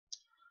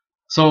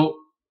So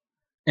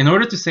in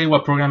order to say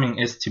what programming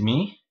is to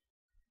me,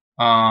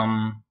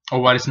 or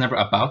what it's never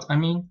about,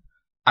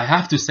 I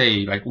have to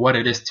say like what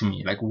it is to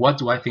me. Like, what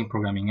do I think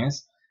programming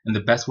is? And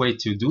the best way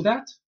to do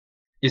that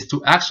is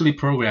to actually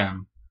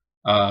program.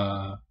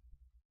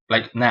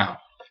 Like now,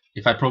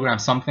 if I program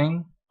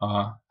something,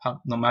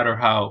 no matter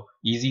how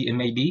easy it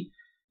may be,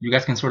 you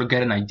guys can sort of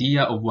get an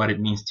idea of what it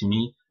means to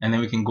me, and then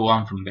we can go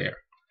on from there.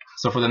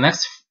 So for the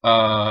next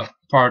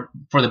part,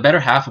 for the better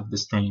half of the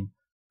stream,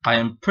 I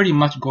am pretty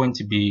much going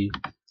to be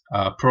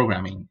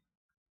programming.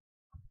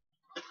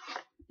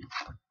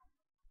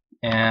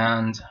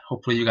 And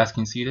hopefully you guys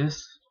can see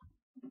this.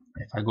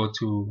 If I go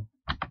to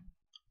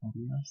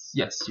OBS,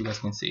 yes, you guys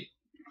can see.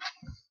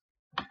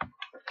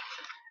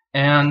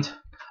 And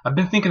I've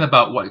been thinking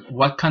about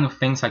what kind of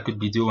things I could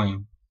be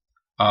doing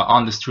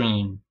on the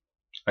stream,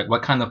 like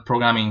what kind of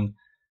programming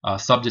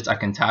subjects I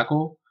can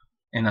tackle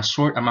in a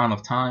short amount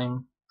of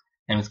time,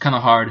 and it's kind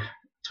of hard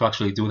to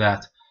actually do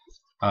that.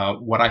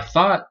 What I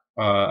thought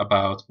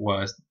about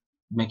was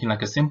making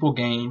like a simple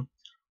game,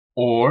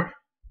 or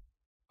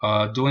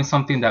doing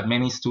something that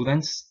many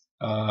students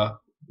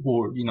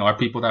who are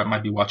people that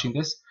might be watching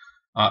this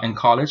in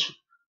college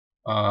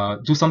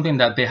do something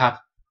that they have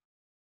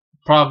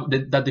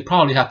that they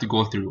probably have to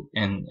go through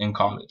in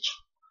college,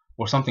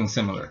 or something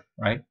similar,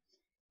 right?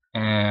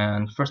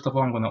 And first of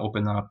all, I'm going to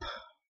open up.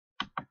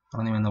 I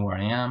don't even know where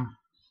I am.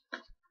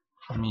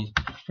 Let me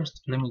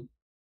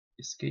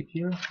escape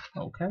here.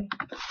 Okay,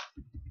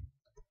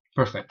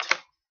 perfect.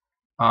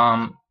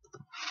 I'm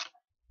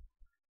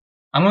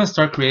going to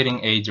start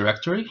creating a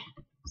directory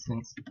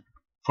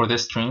for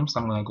this stream. So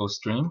I'm going to go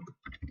stream,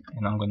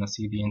 and I'm going to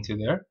cd into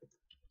there.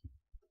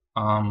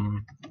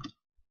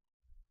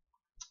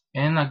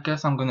 And I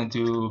guess I'm going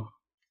to do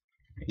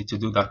a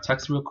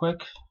to-do.txt real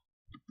quick.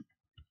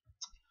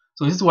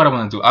 So this is what I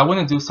want to do. I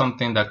want to do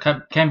something that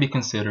can be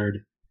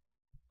considered,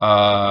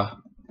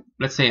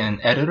 let's say,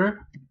 an editor.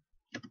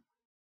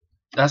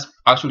 That's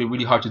actually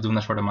really hard to do in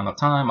a short amount of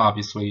time,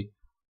 obviously.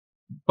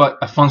 But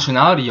a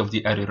functionality of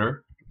the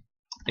editor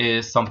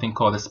is something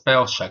called a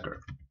spell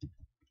checker,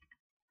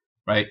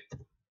 right?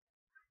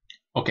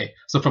 Okay,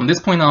 so from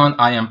this point on,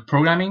 I am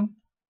programming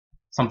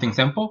something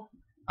simple.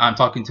 I'm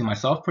talking to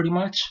myself pretty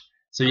much,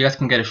 so you guys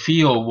can get a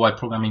feel of what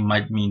programming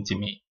might mean to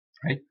me,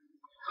 right?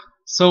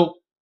 So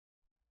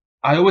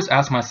I always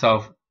ask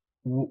myself,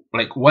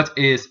 like, what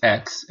is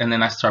X? And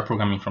then I start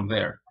programming from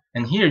there.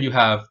 And here you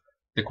have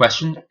the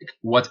question,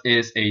 what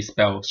is a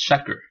spell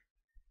checker?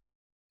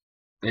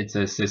 It's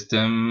a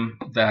system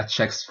that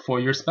checks for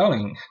your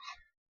spelling.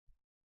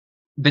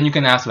 Then you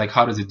can ask, like,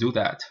 how does it do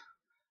that?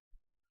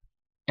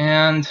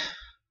 And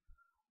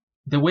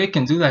the way it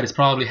can do that is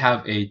probably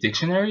have a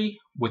dictionary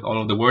with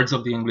all of the words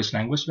of the English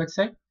language, let's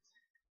say.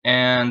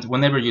 And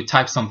whenever you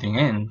type something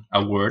in,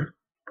 a word,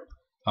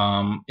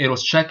 it'll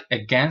check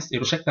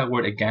that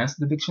word against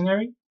the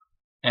dictionary,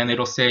 and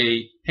it'll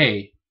say,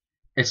 hey,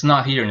 it's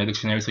not here in the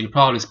dictionary, so you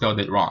probably spelled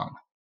it wrong.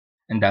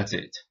 And that's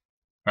it,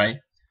 right?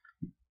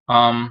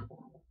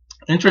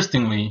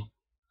 Interestingly,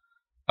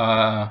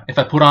 if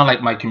I put on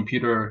like my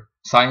computer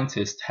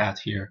scientist hat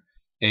here,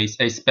 a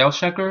spell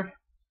checker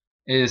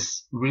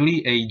is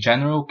really a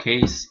general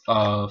case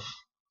of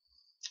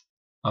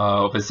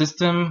a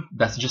system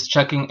that's just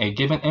checking a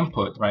given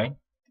input, right?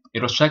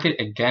 It'll check it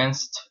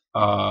against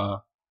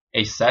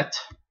a set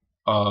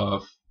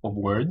of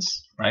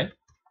words, right?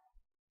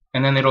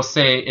 And then it'll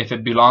say if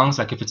it belongs,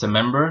 like if it's a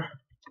member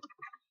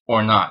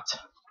or not.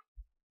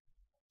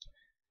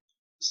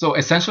 So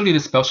essentially, the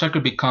spell checker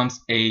becomes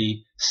a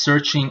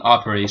searching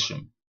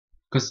operation,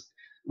 because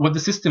what the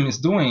system is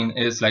doing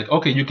is like,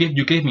 okay, you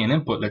gave me an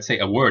input, let's say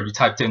a word, you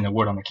typed in a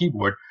word on the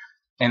keyboard,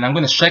 and I'm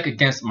going to check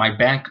against my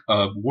bank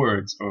of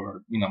words,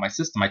 or my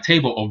system, my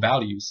table of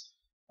values.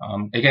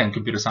 Again,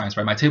 computer science,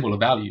 right? My table of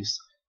values.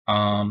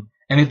 And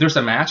if there's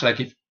a match, like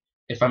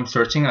if I'm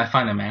searching and I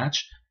find a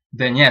match,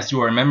 then yes,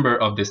 you are a member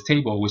of this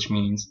table, which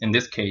means in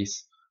this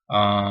case,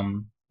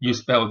 you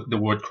spelled the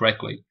word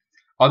correctly.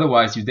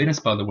 Otherwise, you didn't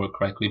spell the word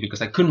correctly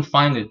because I couldn't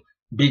find it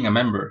being a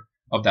member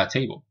of that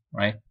table,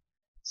 right?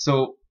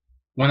 So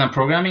when I'm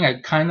programming,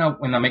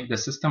 when I make the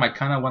system, I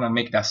kind of want to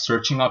make that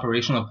searching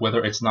operation of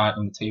whether it's not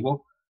in the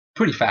table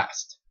pretty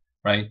fast,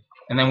 right?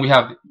 And then we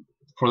have,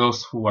 for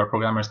those who are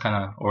programmers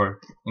or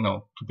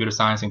computer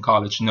science in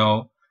college,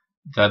 know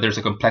that there's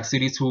a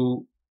complexity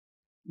to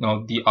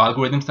the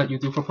algorithms that you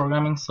do for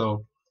programming.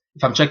 So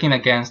if I'm checking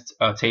against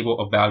a table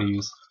of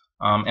values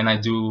and I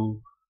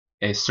do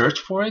a search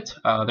for it,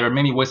 there are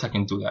many ways I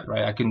can do that,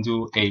 right? I can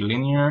do a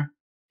linear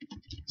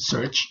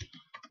search,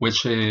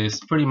 which is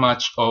pretty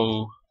much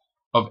O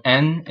of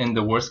n in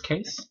the worst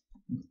case.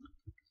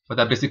 What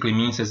that basically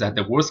means is that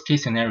the worst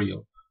case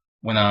scenario,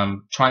 when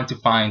I'm trying to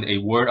find a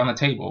word on a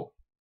table,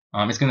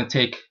 it's going to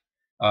take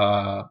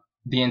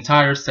the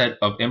entire set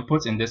of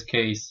inputs, in this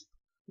case,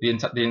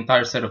 the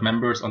entire set of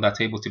members on that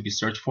table to be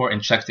searched for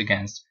and checked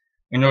against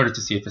in order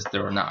to see if it's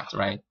there or not,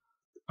 right?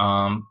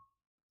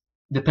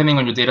 Depending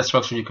on your data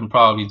structure, you can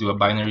probably do a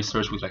binary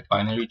search with like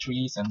binary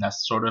trees, and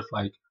that's sort of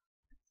like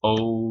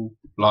O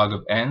log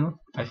of n,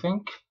 I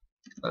think.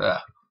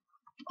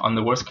 on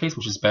the worst case,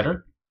 which is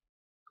better.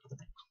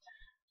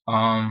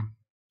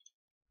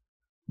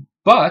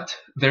 But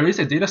there is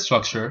a data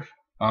structure,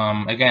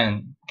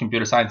 again,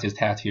 computer scientist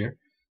hat here.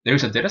 There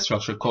is a data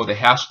structure called a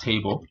hash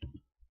table,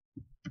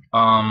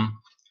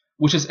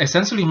 which is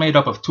essentially made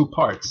up of two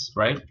parts,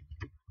 right?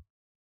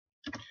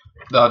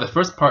 The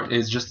first part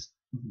is just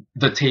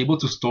the table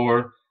to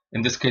store,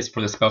 in this case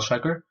for the spell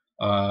checker,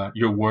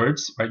 your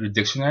words, right, your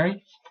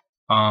dictionary.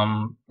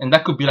 And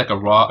that could be like a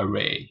raw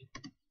array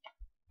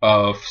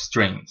of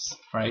strings,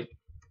 right?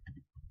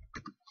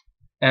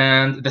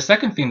 And the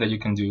second thing that you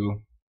can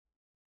do,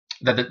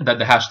 that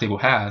the hash table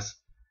has,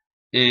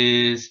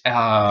 is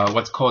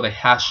what's called a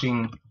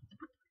hashing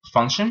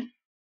function.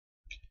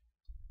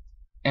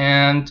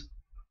 And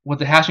what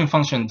the hashing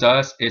function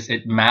does is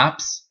it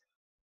maps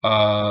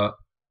the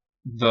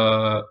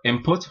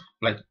input,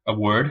 like a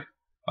word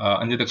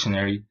in the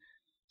dictionary,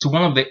 to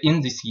one of the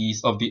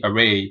indices of the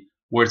array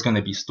where it's going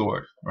to be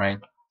stored, right?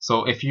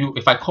 So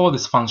if I call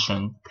this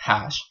function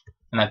hash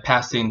and I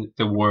pass in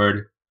the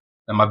word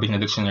that might be in the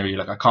dictionary,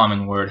 like a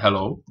common word,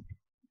 hello,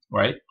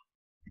 right?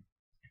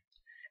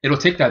 It'll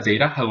take that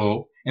data,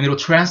 hello, and it'll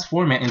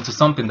transform it into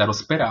something that'll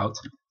spit out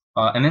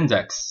an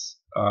index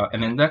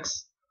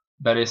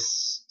that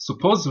is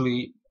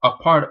supposedly a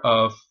part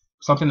of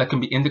something that can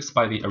be indexed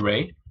by the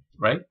array,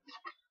 right?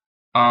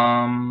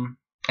 And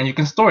you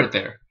can store it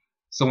there.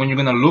 So when you're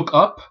going to look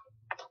up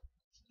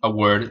a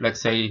word,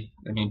 let's say,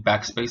 let me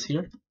backspace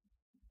here.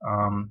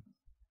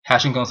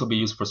 Hashing can also be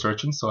used for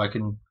searching, so I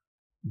can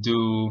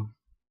do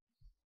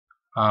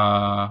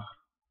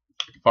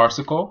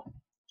farcical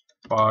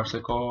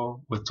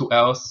with two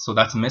L's, so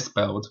that's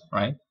misspelled,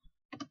 right?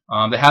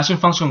 The hashing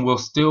function will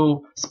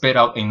still spit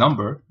out a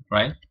number,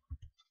 right?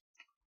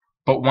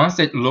 But once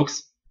it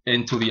looks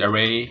into the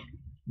array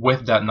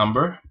with that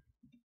number,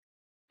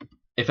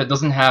 if it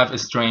doesn't have a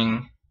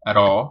string at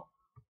all,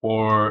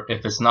 or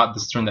if it's not the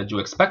string that you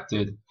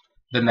expected,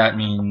 then that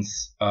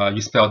means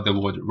you spelled the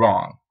word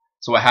wrong.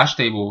 So a hash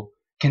table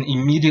can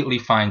immediately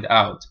find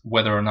out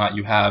whether or not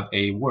you have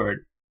a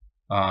word,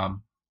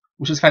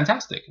 which is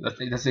fantastic.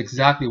 That's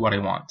exactly what I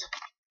want.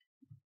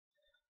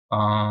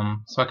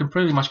 So I can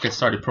pretty much get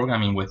started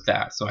programming with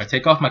that. So I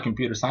take off my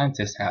computer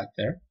scientist hat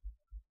there,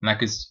 and I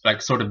could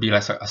like sort of be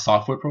like a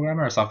software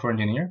programmer, a software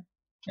engineer,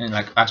 and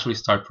like actually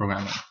start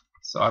programming.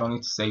 So I don't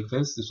need to save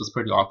this. This was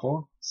pretty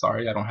awful.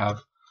 Sorry, I don't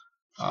have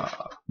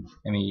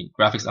any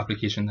graphics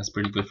application that's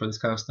pretty good for this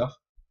kind of stuff.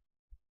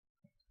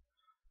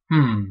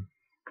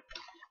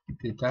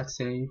 Did that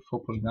save?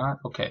 Hopefully not.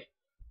 Okay.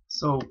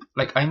 So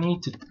like I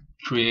need to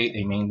create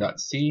a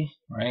main.c,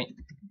 right?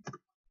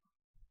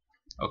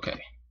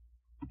 Okay.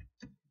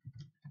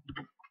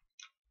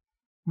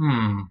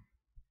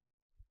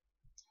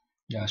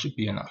 Yeah, it should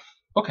be enough.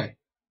 Okay.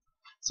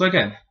 So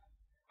again,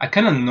 I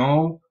kind of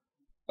know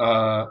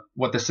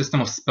what the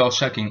system of spell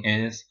checking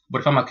is,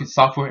 but if I'm a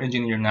software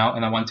engineer now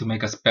and I want to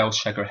make a spell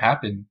checker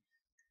happen,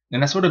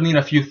 then I sort of need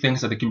a few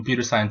things that the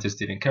computer scientist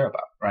didn't care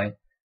about, right?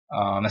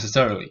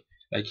 Necessarily.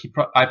 Like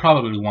I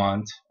probably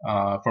want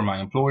for my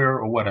employer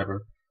or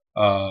whatever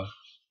a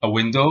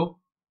window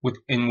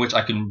in which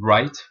I can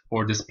write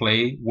or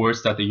display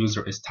words that the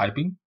user is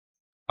typing.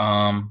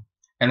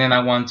 And then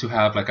I want to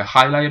have like a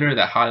highlighter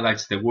that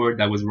highlights the word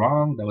that was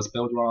wrong, that was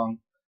spelled wrong.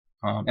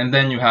 And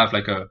then you have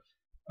like a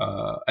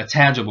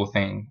tangible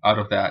thing out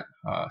of that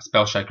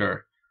spell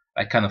checker,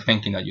 like kind of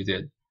thinking that you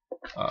did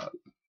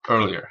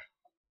earlier.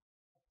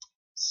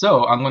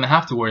 So I'm going to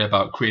have to worry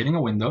about creating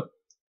a window,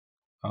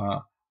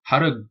 how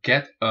to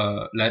get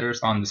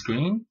letters on the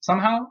screen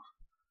somehow,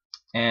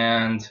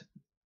 and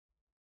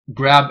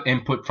grab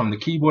input from the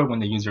keyboard when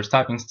the user is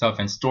typing stuff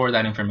and store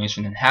that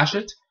information and hash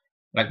it.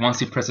 Like once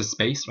he presses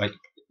space, like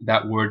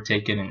that word,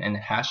 take it and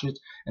hash it,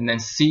 and then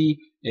see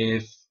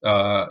if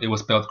it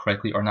was spelled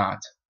correctly or not.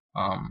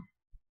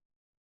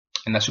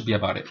 And that should be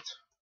about it.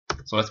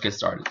 So let's get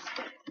started.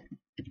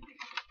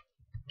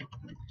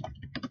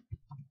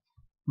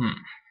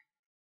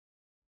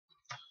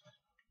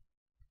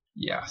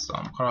 Yeah, so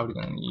I'm probably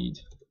gonna need.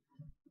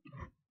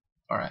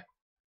 Alright.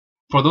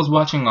 For those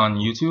watching on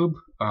YouTube,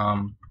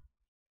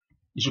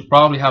 you should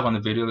probably have on the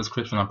video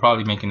description, I'm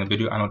probably making a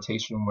video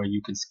annotation where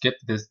you can skip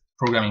this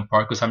programming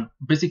part, because I'm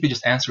basically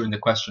just answering the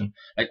question,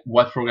 like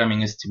what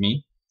programming is to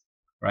me,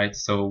 right?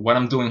 So what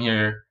I'm doing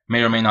here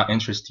may or may not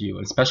interest you,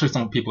 especially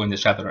some people in the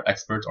chat that are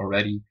experts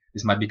already.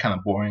 This might be kind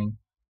of boring.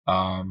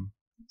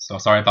 So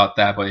sorry about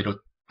that, but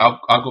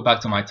I'll go back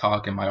to my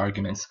talk and my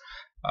arguments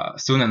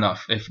soon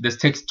enough. If this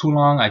takes too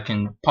long, I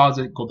can pause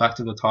it, go back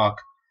to the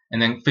talk,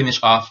 and then finish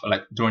off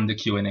like during the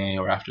Q&A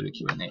or after the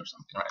Q&A or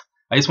something, right?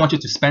 I just want you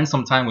to spend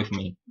some time with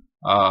me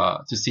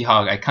to see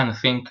how I kind of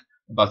think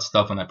about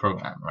stuff when I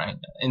program, right?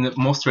 In the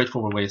most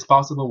straightforward way as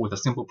possible with a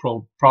simple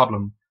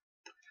problem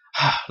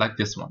like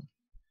this one.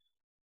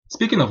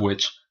 Speaking of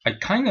which, I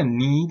kind of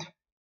need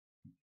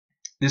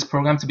this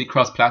program to be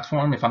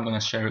cross-platform if I'm going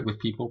to share it with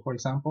people, for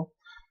example.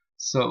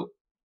 So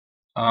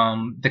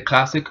the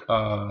classic,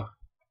 I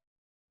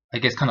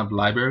guess, kind of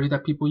library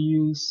that people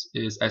use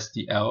is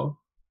SDL.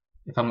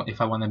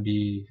 If I want to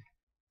be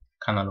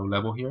kind of low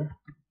level here,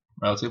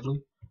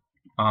 relatively.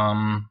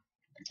 And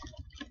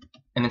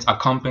it's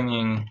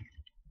accompanying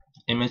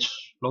image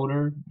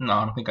loader. No,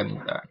 I don't think I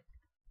need that.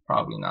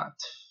 Probably not.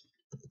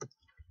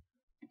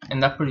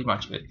 And that's pretty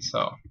much it.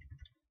 So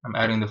I'm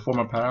adding the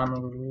former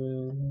parameter.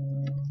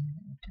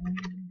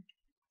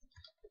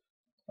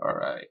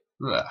 Alright.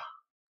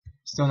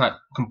 Still not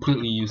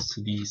completely used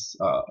to these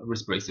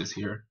wrist braces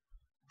here.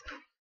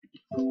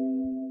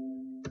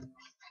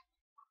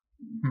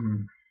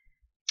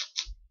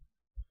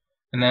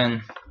 And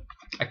then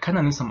I kind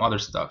of need some other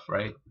stuff,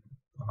 right?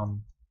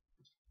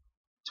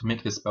 To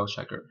make this spell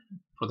checker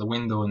for the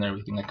window and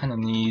everything. I kind of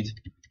need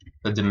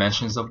the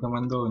dimensions of the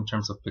window in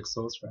terms of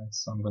pixels, right?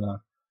 So I'm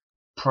gonna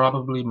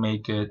probably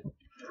make it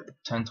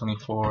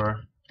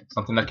 1024,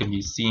 something that can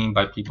be seen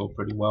by people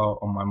pretty well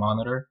on my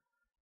monitor.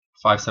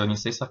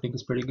 576 I think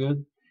is pretty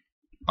good.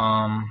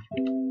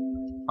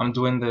 I'm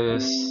doing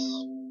this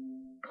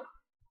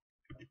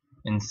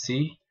in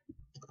C,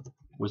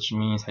 which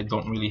means I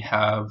don't really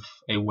have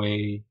a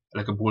way,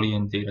 like a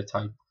Boolean data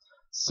type.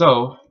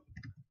 So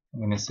I'm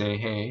going to say,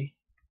 hey,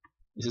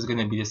 this is going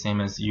to be the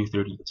same as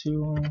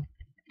U32.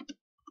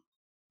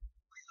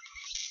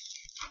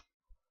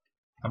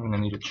 I'm going to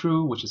need a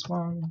true, which is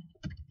 1.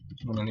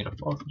 I'm going to need a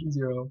false, which is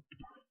 0.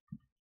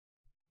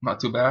 Not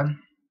too bad.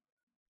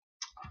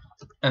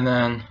 And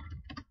then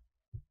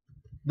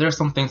there are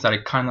some things that I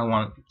kind of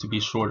want to be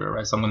shorter,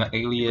 right? So I'm going to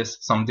alias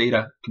some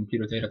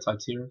computer data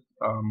types here.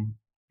 I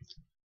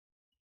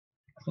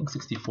think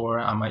 64,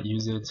 I might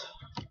use it.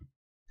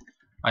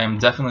 I am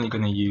definitely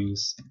going to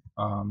use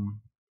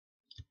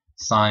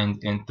signed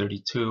in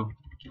 32.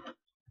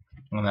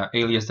 I'm going to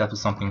alias that to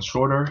something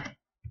shorter,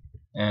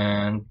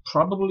 and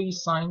probably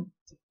signed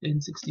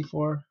in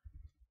 64.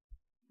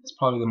 It's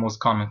probably the most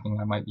common thing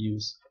I might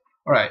use.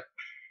 Alright.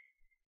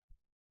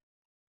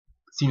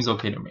 Seems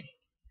okay to me.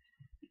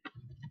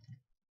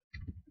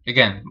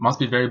 Again, must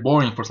be very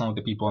boring for some of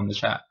the people in the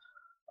chat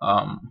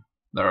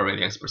that are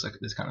already experts at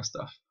this kind of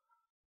stuff.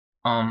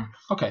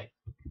 Okay,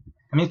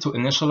 I need to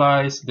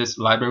initialize this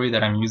library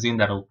that I'm using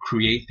that will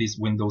create these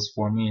windows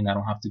for me, and I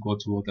don't have to go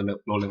to all the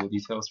low-level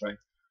details, right?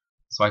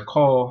 So I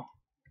call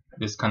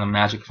this kind of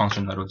magic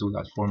function that will do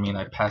that for me, and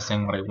I pass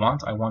in what I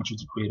want. I want you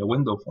to create a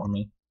window for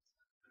me.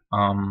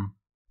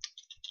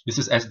 This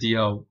is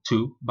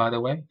SDL2, by the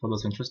way, for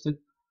those interested.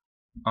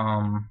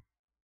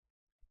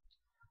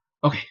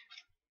 Okay,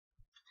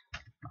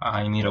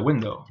 I need a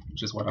window,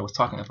 which is what I was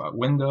talking about.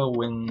 Window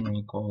win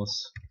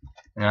equals,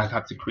 and I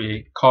have to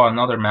call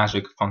another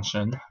magic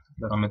function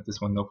that'll make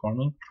this window for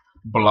me.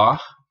 Blah.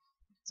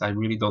 So I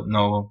really don't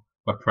know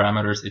what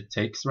parameters it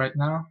takes right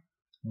now.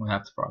 I'm gonna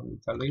have to probably do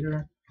that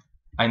later.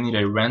 I need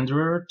a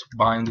renderer to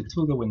bind it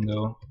to the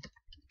window.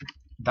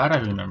 That I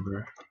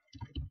remember.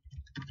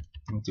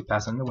 I need to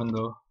pass in the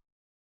window.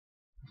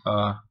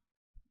 I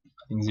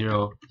think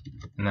 0,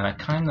 and then I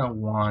kind of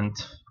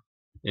want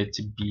it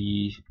to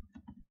be.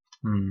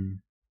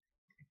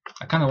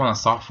 I kind of want a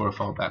software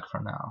fallback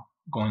for now,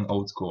 going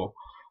old school.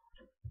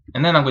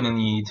 And then I'm going to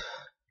need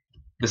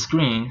the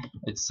screen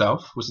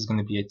itself, which is going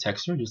to be a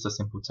texture, just a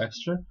simple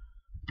texture.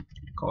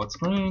 Call it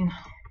screen.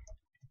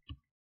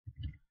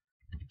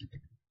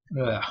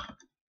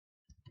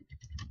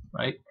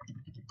 Right?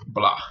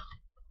 Blah.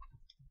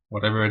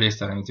 Whatever it is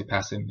that I need to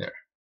pass in there.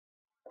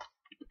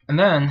 And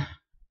then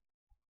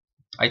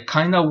I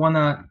kind of want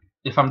to,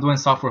 if I'm doing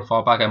software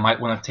fallback, I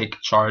might want to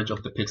take charge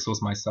of the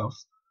pixels myself.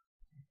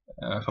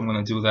 If I'm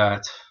going to do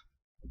that,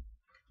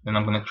 then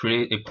I'm going to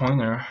create a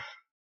pointer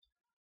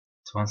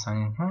to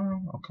unsign.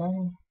 Okay.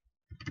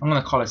 I'm going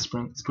to call it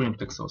screen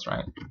pixels,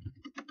 right?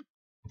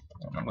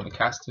 And I'm going to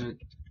cast it.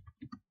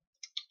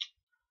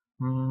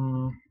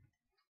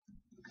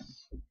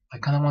 I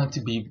kind of want it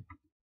to be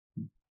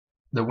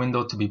the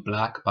window to be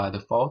black by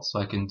default, so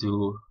I can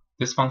do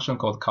this function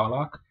called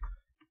calloc.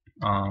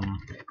 And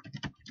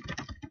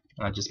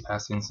I just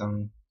pass in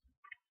some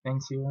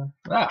things here.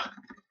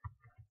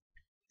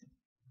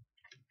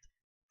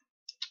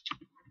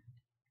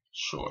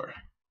 Sure.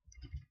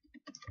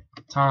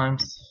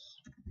 Times.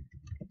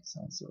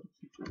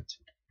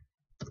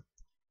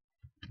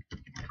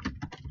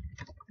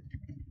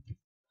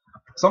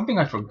 Something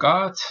I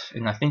forgot,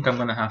 and I think I'm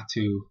gonna have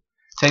to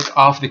take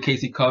off the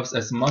Casey cuffs.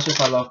 As much as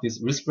I love these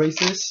wrist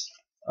braces,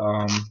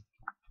 I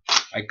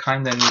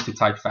kinda need to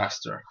type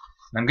faster.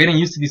 And I'm getting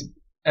used to these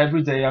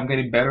every day. I'm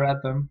getting better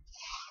at them.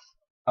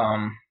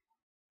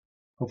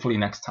 Hopefully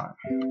next time.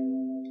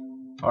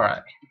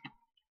 Alright.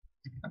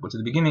 I go to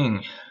the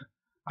beginning.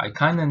 I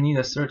kinda need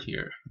a cert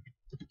here.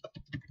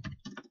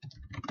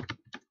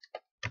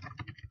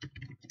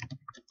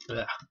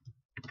 I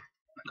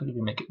could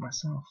even make it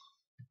myself.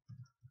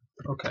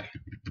 Okay.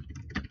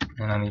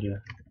 And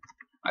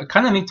I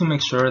kinda need to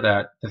make sure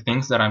that the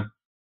things that I'm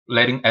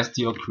letting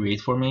SDL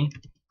create for me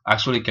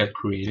actually get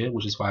created,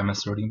 which is why I'm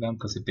asserting them,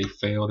 because if they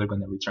fail, they're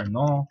gonna return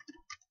null.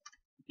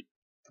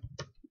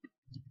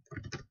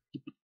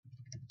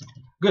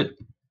 Good.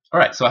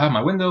 Alright, so I have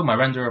my window, my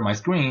renderer, my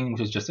screen,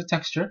 which is just a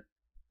texture.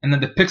 And then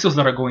the pixels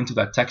that are going to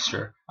that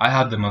texture, I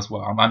have them as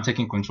well. I'm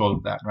taking control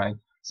of that, right?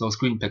 So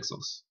screen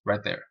pixels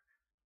right there.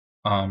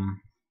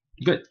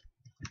 Good.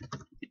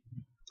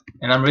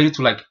 And I'm ready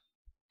to like,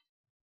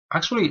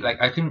 actually,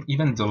 like I can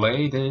even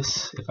delay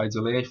this. If I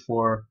delay it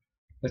for,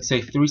 let's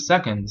say 3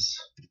 seconds,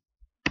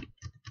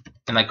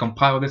 and I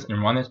compile this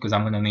and run it, because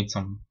I'm gonna need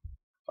some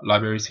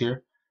libraries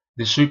here,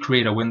 this should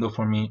create a window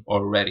for me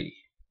already,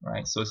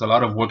 right? So it's a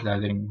lot of work that I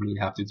didn't really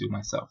have to do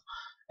myself,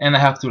 and I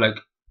have to like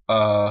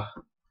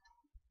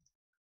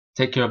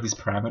take care of these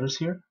parameters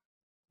here.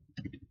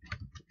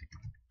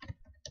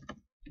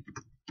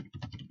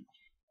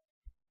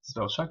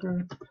 Spell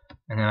checker,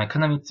 and then I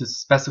kind of need to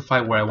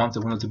specify where I want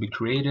the window to be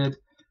created.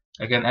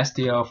 Again,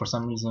 SDL, for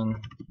some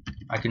reason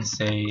I can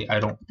say I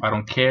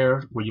don't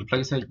care where you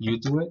place it, you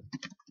do it.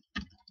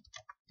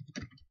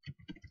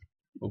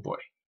 Oh boy.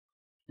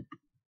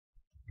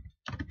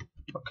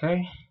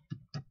 Okay,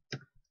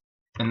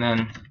 and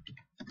then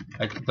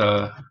like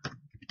the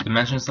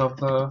dimensions of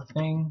the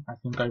thing, I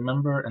think I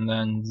remember, and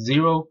then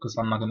 0 because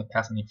I'm not going to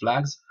pass any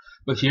flags.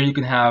 But here you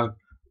can have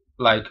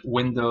like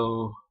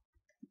window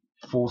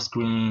full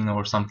screen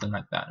or something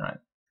like that, right?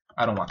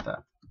 I don't want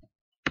that.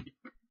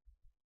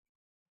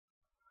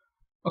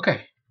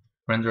 Okay,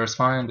 render is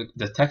fine.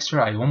 The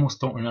texture, I almost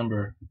don't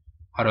remember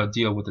how to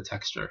deal with the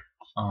texture.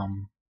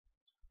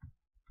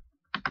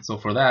 So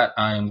for that,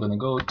 I am going to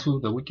go to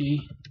the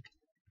wiki.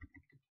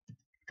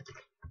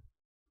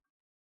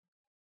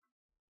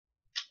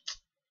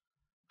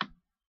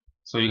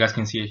 So you guys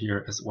can see it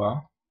here as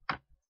well.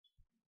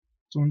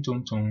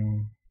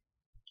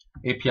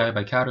 API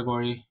by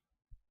category.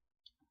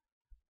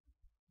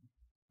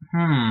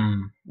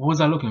 What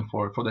was I looking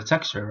for? For the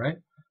texture, right?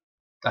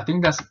 I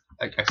think that's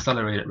like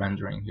accelerated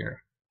rendering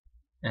here.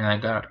 And I'm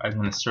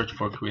going to search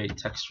for create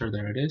texture.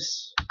 There it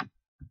is.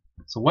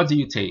 So what do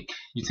you take?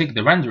 You take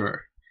the renderer,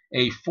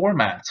 a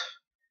format,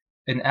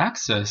 an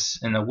axis,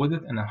 and a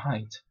width and a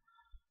height.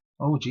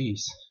 Oh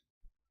geez.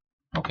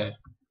 Okay.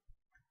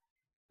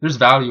 There's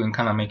value in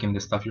kind of making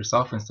this stuff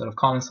yourself instead of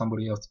calling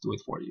somebody else to do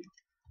it for you.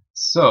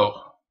 So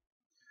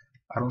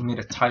I don't need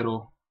a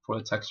title for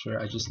the texture.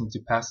 I just need to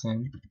pass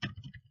in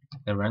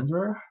the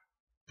renderer.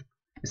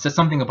 It says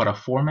something about a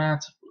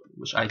format,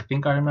 which I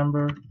think I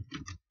remember,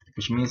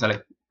 which means that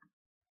like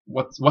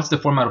what's the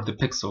format of the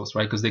pixels,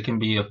 right? Because they can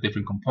be of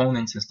different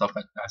components and stuff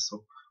like that.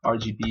 So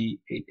RGB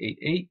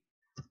 888,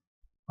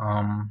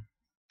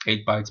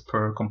 8 bytes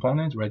per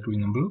component, red,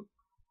 green, and blue.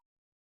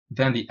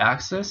 Then the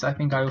axis, I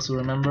think I also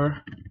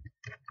remember.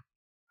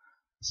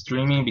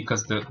 Streaming,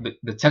 because the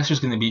texture is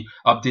going to be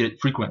updated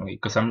frequently,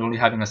 because I'm only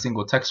having a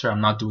single texture.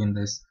 I'm not doing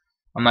this.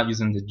 I'm not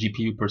using the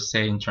GPU per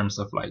se in terms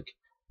of like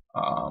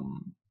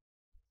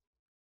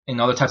in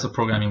other types of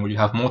programming where you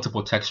have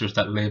multiple textures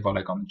that live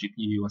like on the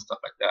GPU and stuff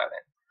like that.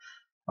 And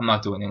I'm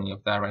not doing any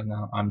of that right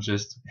now. I'm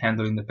just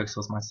handling the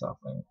pixels myself.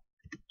 And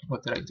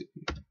what did I do?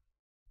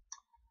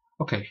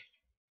 Okay,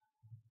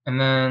 and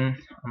then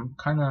I'm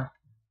kind of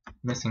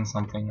missing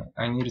something.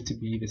 I need it to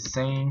be the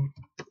same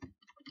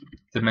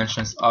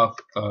dimensions of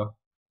the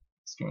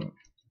screen.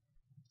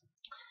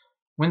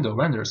 Window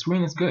render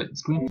screen is good.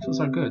 Screen pixels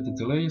are good. The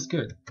delay is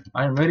good.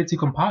 I am ready to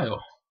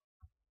compile.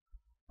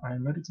 I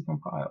am ready to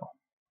compile.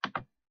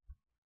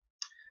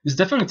 This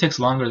definitely takes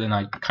longer than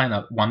I kind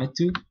of wanted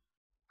to.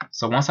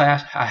 So once I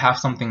have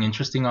something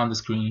interesting on the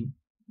screen,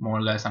 more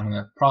or less, I'm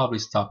gonna probably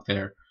stop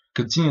there,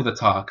 continue the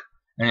talk,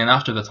 and then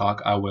after the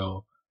talk, I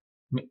will,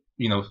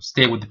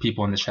 stay with the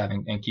people in the chat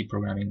and keep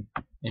programming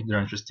if they're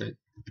interested.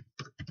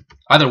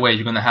 Either way,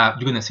 you're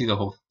gonna see the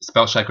whole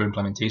spell checker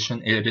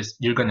implementation.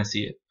 You're gonna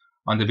see it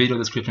on the video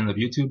description of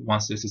YouTube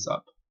once this is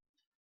up.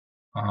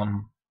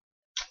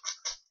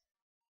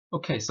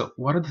 Okay, so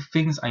what are the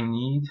things I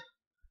need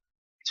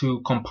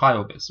to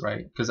compile this,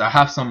 right? Because I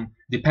have some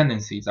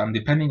dependencies. I'm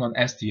depending on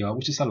SDL,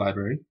 which is a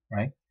library,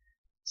 right?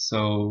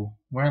 So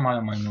where am I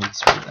on my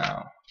notes right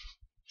now?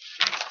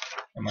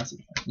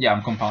 Yeah,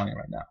 I'm compiling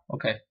right now.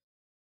 Okay.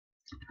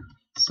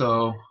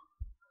 So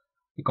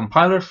the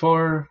compiler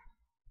for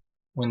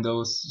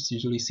Windows is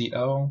usually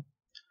CL,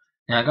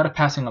 and I gotta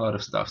pass in a lot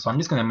of stuff. So I'm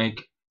just gonna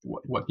make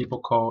what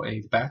people call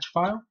a batch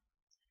file,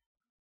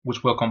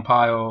 which will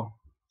compile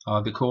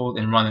the code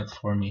and run it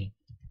for me.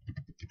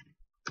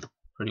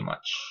 Pretty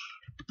much.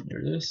 Here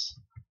it is.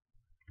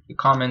 The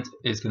comment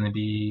is going to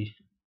be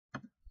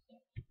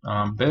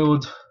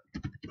build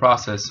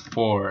process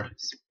for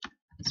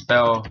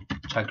spell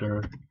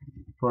checker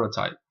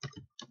prototype.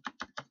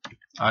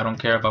 I don't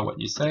care about what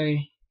you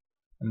say.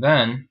 And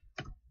then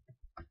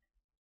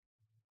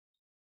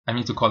I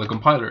need to call the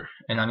compiler,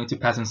 and I need to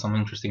pass in some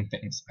interesting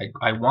things.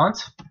 I want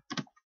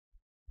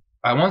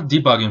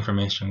debug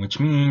information, which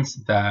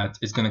means that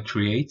it's going to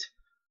create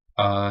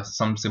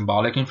some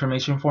symbolic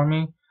information for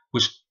me,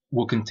 which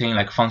will contain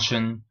like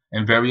function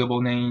and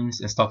variable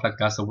names and stuff like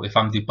that. So if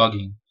I'm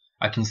debugging,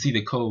 I can see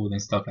the code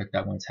and stuff like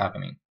that when it's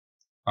happening.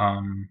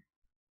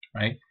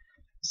 Right?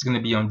 It's going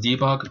to be on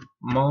debug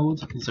mode.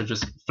 These are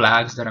just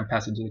flags that I'm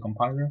passing to the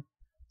compiler.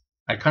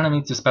 I kind of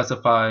need to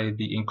specify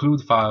the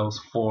include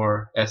files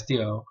for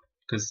SDL,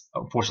 because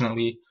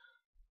unfortunately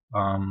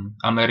I'm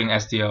letting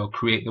SDL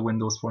create the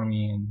windows for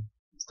me and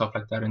stuff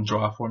like that and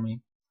draw for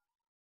me.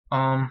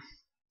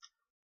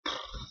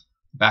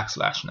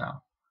 backslash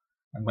now.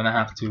 I'm gonna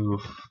have to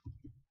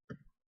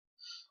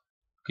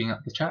looking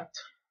at the chat.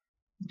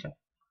 Okay.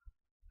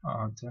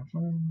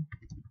 Definitely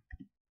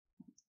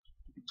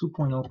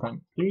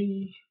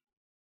 2.0.3.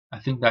 I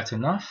think that's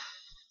enough.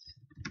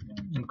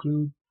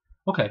 Include.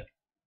 Okay.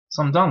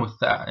 So I'm done with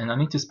that, and I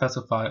need to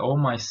specify all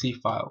my C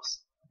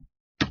files.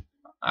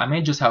 I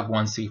may just have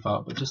one C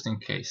file, but just in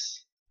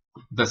case.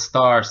 The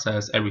star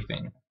says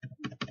everything.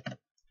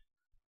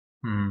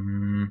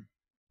 Now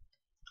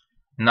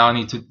I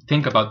need to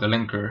think about the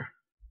linker.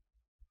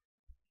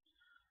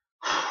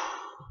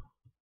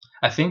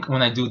 I think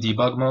when I do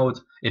debug mode,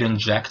 it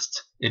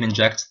injects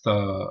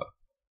the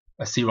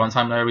C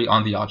runtime library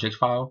on the object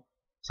file.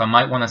 So I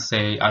might want to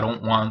say I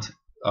don't want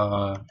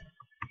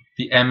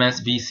the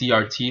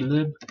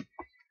msvcrtlib,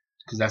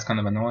 because that's kind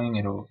of annoying.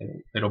 It'll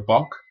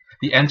balk.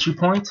 The entry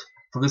point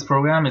for this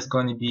program is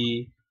going to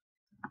be,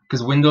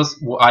 because Windows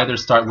will either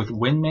start with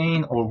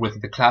WinMain or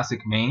with the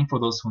classic main, for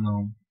those who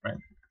know, right,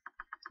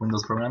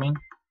 Windows programming.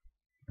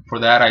 For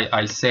that,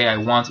 I say I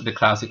want the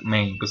classic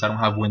main because I don't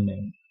have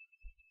WinMain.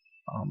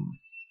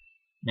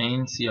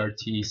 Main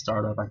CRT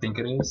startup, I think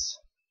it is.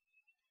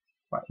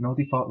 Right, no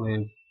default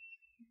lib.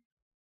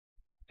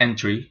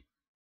 Entry.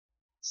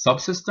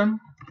 Subsystem.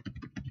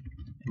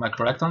 Am I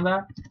correct on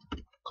that?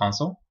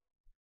 Console.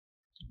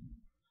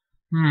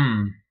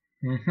 And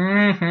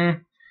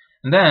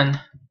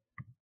then,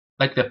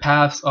 like the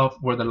paths of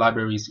where the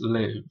libraries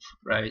live,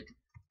 right?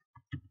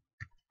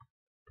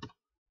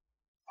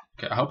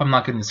 Okay, I hope I'm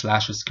not getting the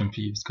slashes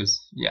confused,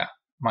 because yeah,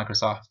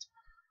 Microsoft.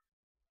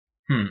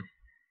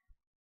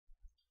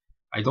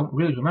 I don't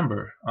really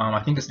remember.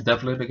 I think it's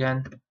devlib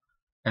again,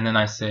 and then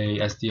I say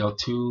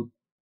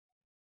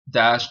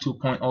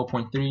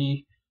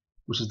SDL2-2.0.3,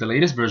 which is the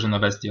latest version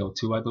of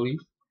SDL2, I believe.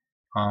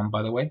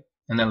 By the way,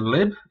 and then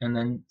lib, and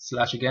then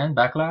slash again,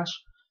 backslash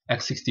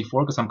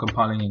x64, because I'm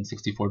compiling in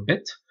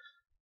 64-bit.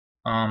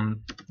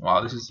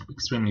 Wow, this is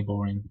extremely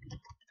boring,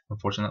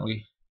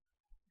 unfortunately.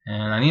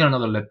 And I need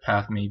another lib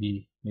path,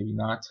 maybe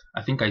not.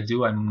 I think I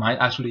do. I might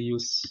actually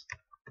use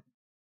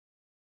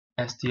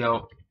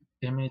SDL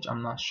image.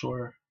 I'm not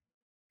sure.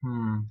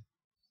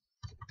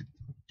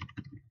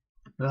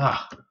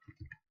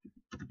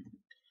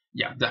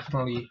 Yeah,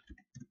 definitely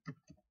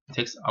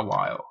takes a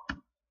while.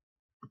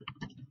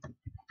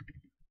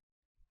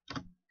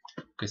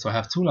 Okay, so I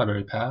have two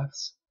library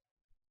paths.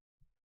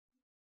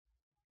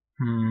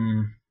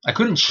 I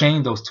couldn't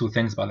chain those two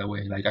things, by the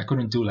way. Like I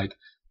couldn't do like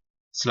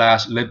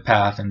slash lib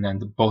path and then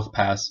both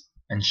paths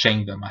and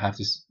chain them. I have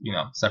to,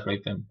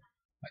 separate them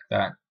like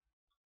that.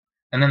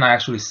 And then I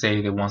actually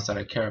say the ones that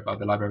I care about,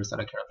 the libraries that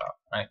I care about,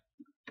 right?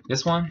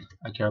 This one,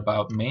 I care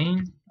about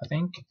main, I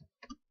think,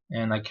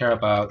 and I care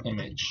about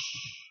image.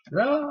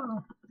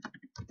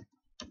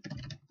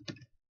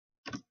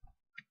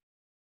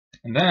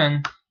 And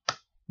then,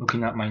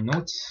 looking at my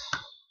notes,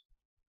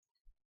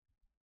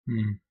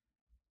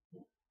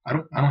 I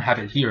don't have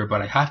it here,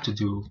 but I have to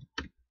do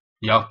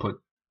the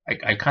output.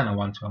 I kind of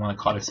want to. I want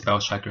to call it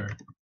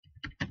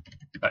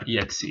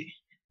spellchecker.exe.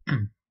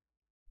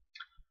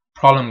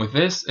 Problem with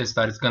this is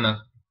that it's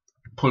gonna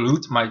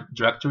pollute my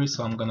directory,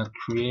 so I'm gonna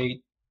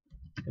create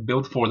a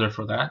build folder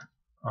for that,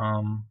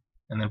 and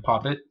then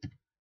pop it.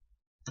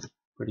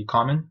 Pretty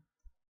common,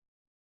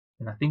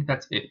 and I think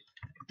that's it.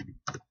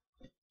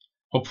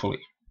 Hopefully,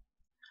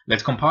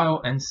 let's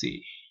compile and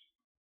see.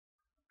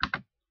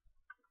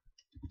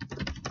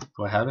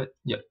 Do I have it?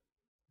 Yep.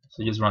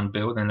 So just run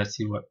build and let's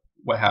see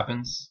what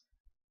happens.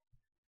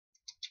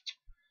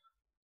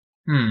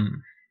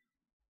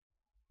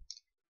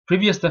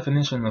 Previous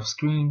definition of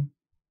screen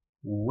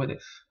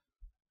width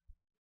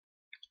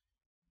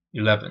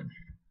 11.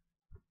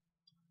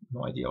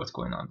 No idea what's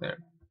going on there.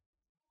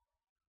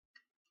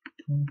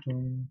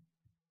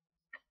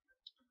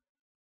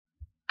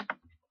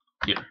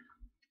 Here.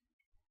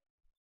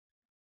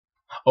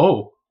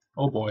 Oh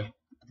boy.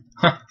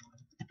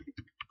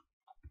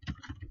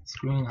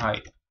 Screen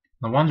height.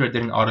 No wonder it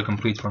didn't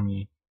autocomplete for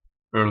me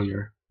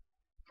earlier.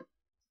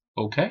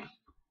 Okay.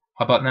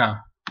 How about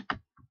now?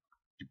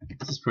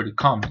 This is pretty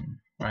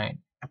common, right?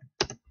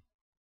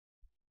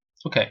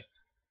 Okay.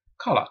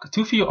 Calloc.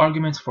 Too few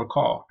arguments for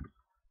call.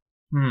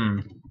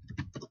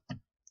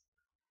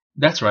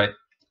 That's right.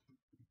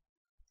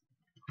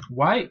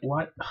 Why?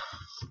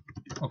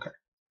 Okay.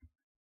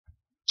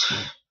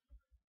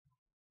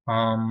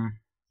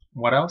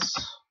 What else?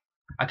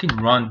 I can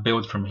run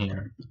build from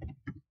here.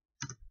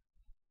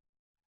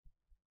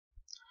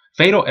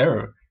 Fatal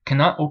error.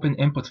 Cannot open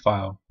input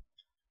file.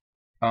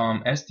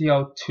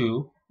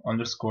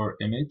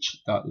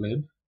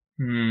 SDL2_image.lib.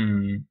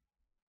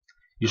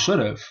 You should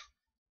have.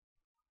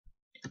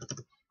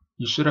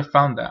 You should have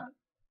found that.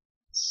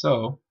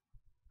 So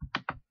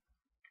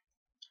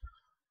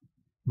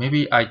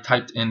maybe I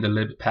typed in the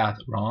lib path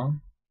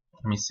wrong.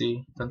 Let me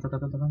see.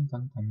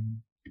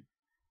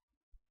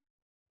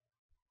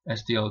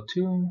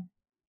 SDL2.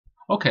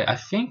 Okay, I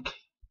think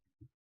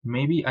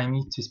maybe I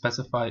need to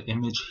specify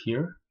image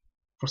here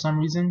for some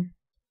reason.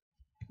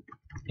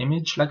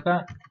 Image like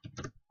that.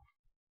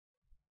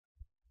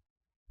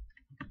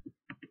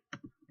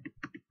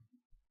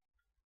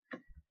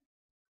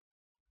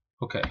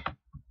 Okay.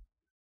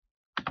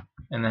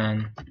 And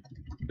then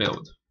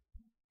build.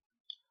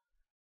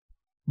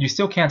 You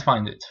still can't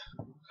find it.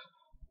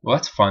 Well,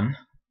 that's fun.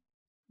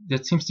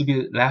 That seems to be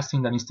the last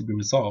thing that needs to be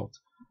resolved.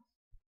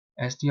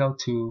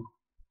 SDL2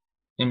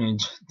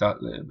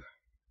 image.lib.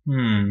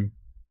 Let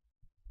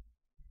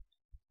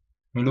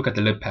me look at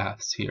the lib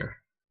paths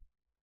here.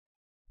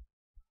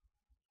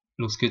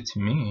 Looks good to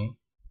me.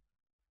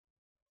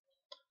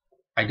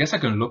 I guess I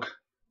can look.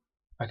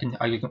 I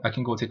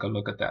can go take a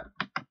look at that.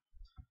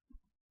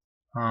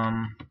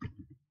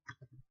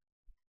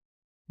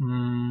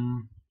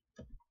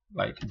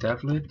 Like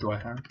devlib, do I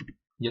have?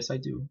 Yes, I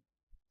do.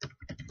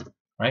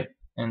 Right,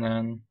 and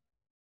then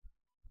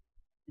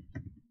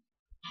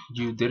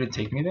you didn't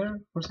take me there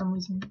for some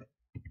reason.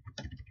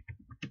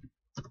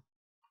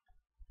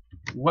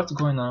 What's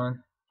going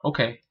on?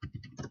 Okay.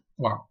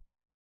 Wow.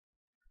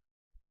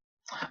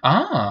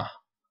 Ah,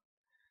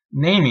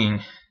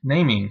 naming.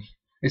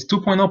 It's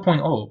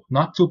 2.0.0,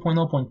 not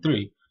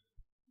 2.0.3.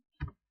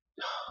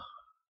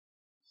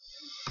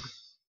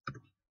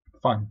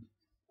 Fun.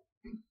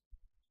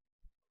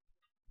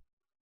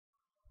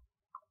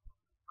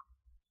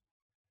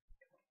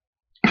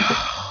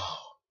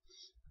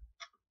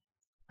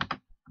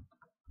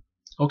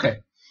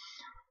 Okay.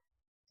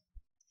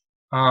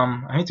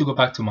 I need to go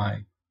back to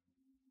my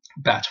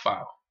batch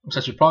file, which I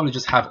should probably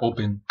just have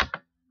open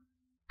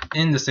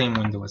in the same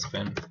window as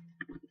Vim.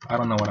 I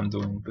don't know what I'm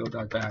doing. Build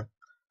that bad.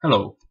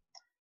 Hello.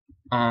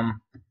 There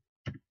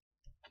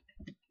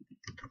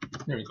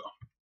we go.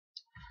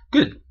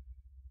 Good.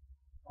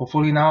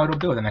 Hopefully now it'll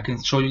build and I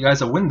can show you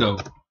guys a window.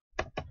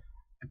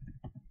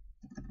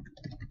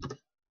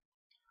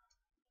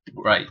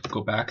 Right,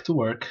 go back to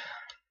work.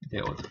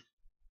 Build.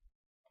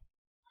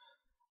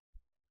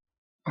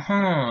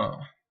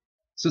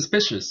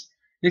 Suspicious.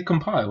 It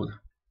compiled.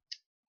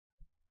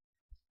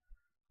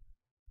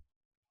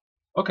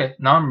 Okay,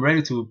 now I'm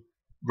ready to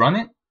run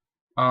it.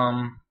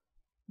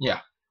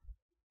 Yeah.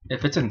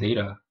 If it's in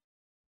data.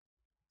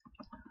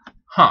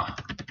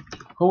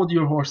 Hold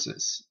your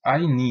horses.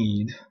 I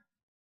need.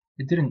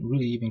 It didn't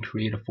really even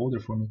create a folder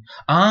for me.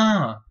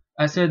 I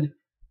said,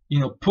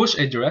 push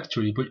a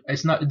directory, but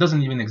it's not. It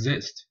doesn't even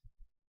exist.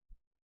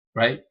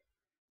 Right?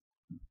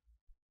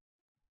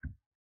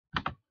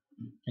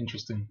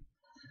 Interesting.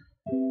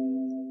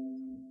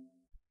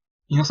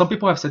 Some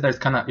people have said that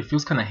it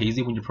feels kind of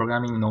hazy when you're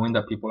programming, knowing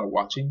that people are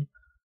watching.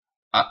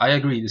 I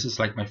agree. This is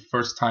like my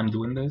first time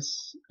doing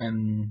this,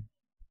 and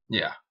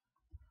yeah.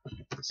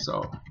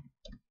 So,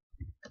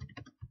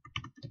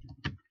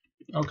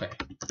 okay,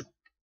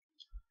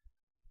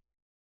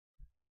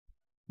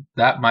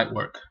 that might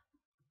work.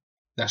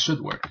 That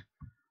should work.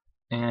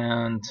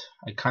 And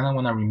I kind of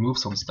want to remove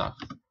some stuff.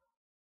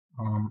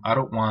 I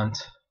don't want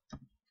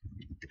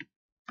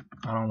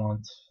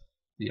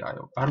the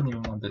IO. I don't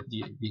even want the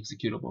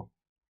executable.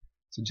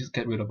 So just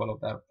get rid of all of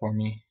that for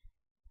me.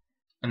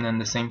 And then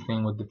the same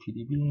thing with the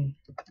PDB.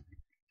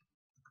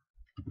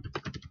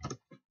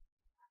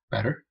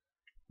 Better.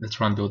 Let's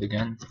run build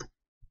again.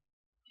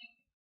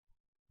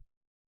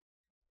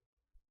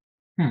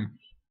 And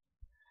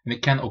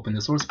it can't open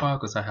the source file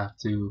because I have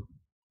to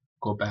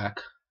go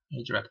back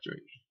a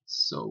directory.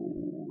 So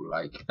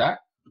like that.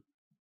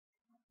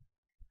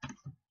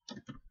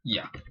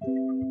 Yeah.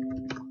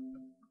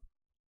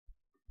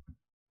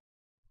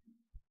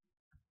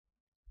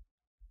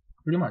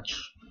 Pretty much.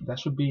 That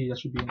should be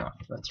enough.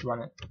 Let's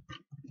run it.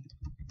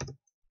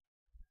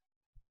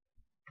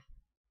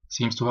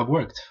 Seems to have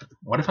worked.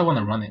 What if I want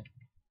to run it?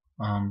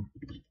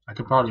 I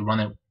could probably run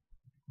it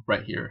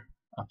right here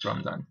after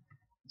I'm done.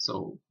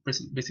 So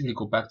basically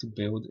go back to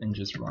build and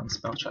just run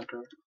spell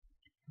checker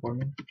for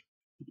me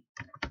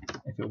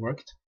if it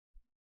worked.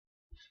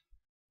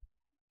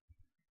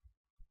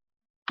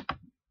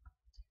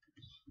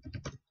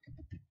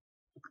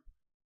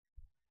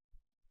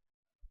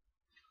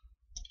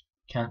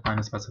 Can't find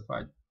a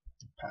specified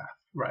path.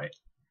 Right.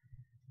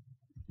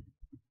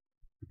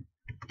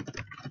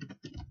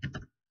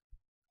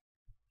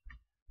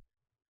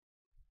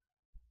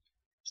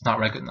 It's not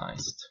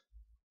recognized.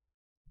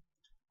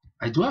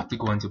 I do have to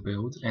go into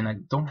build, and I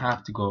don't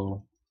have to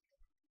go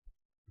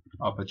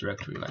up a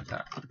directory like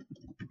that.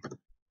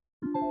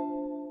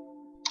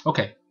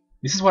 Okay,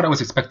 this is what I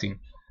was expecting.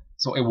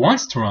 So it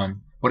wants to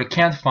run, but it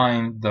can't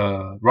find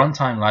the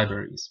runtime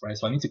libraries, right?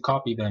 So I need to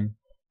copy them,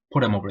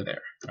 put them over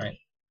there, right?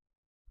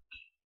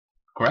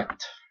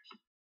 Correct?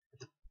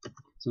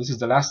 So this is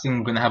the last thing.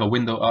 We're going to have a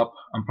window up.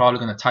 I'm probably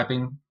going to type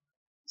in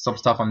some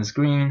stuff on the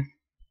screen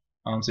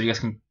so you guys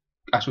can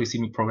actually see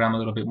me program a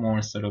little bit more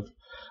instead of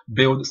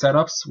build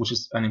setups, which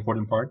is an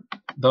important part,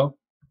 though.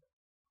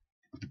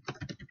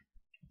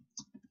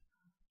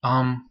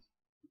 I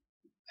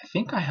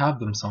think I have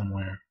them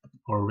somewhere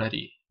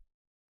already.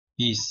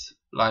 These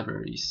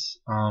libraries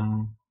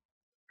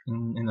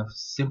in a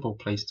simple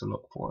place to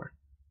look for.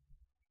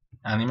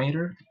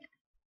 Animator,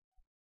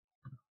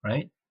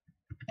 right?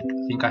 I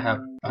think I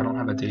don't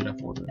have a data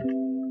folder.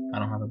 I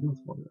don't have a build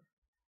folder.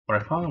 But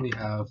I probably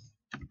have.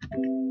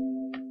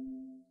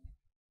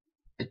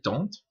 I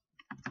don't.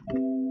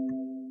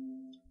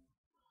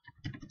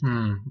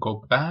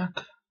 Go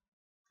back.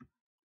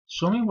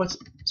 Show me what's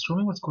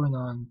going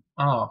on.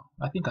 Oh,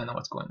 I think I know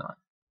what's going on.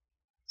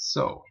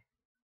 So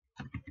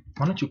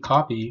why don't you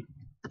copy?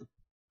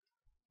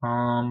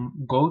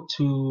 Go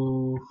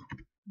to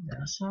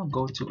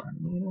go to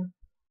animator.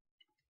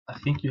 I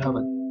think you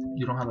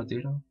don't have a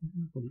data,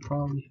 but you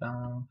probably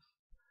have.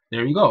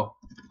 There you go.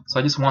 So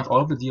I just want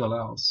all of the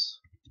DLLs.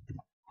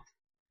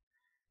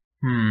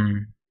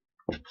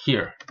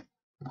 Here,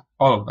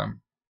 all of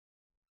them.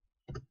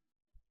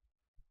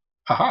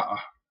 Haha.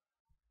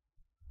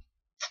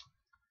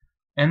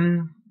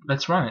 And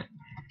let's run it.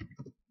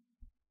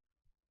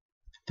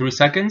 3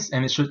 seconds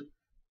and it should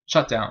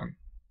shut down.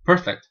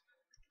 Perfect.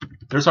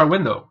 There's our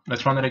window.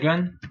 Let's run it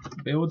again.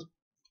 Build.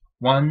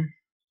 1,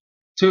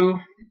 2,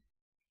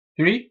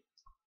 3.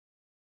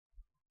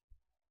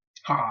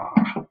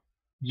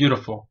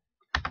 Beautiful.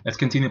 Let's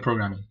continue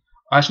programming.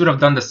 I should have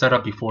done the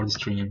setup before the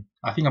stream.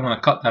 I think I'm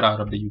gonna cut that out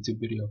of the YouTube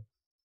video.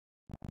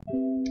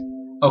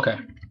 Okay.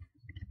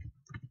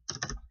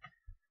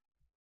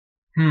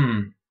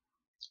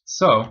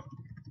 So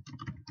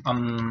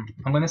I'm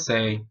gonna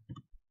say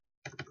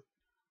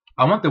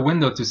I want the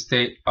window to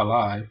stay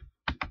alive.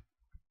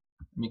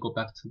 Let me go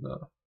back to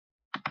the.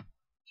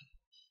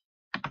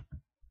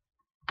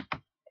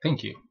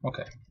 Thank you.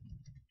 Okay.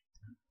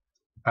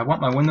 I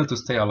want my window to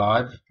stay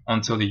alive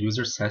until the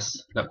user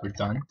says that we're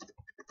done.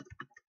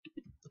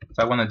 If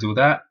I want to do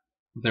that,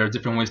 there are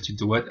different ways to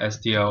do it.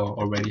 SDL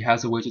already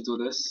has a way to do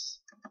this.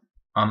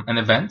 An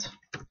event,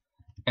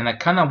 and I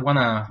kind of want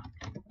to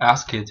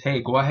ask it,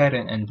 hey, go ahead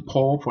and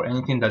poll for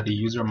anything that the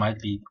user might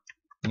be,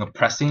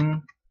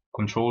 pressing,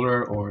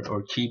 controller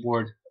or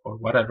keyboard or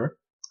whatever.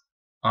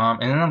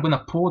 And then I'm going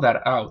to pull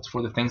that out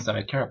for the things that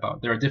I care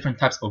about. There are different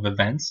types of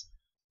events.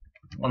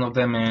 One of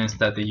them is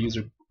that the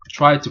user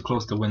tried to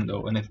close the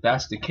window, and if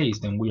that's the case,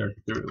 then we are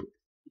through,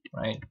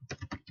 right?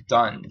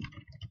 Done.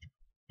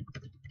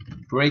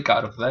 Break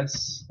out of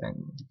this and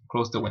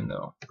close the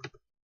window.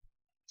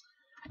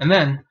 And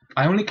then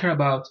I only care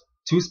about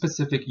 2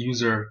 specific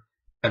user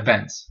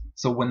events.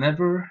 So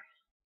whenever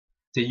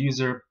the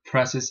user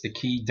presses a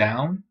key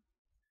down,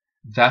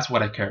 that's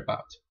what I care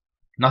about.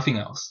 Nothing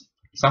else.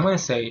 So I'm going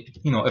to say,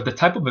 if the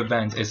type of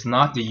event is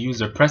not the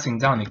user pressing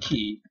down a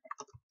key,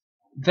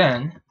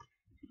 then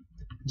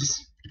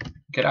just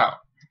get out.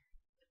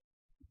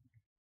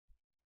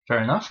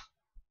 Fair enough?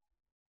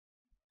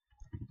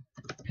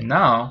 And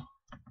now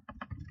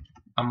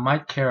I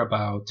might care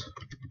about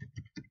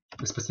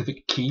the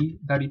specific key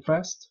that he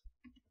pressed,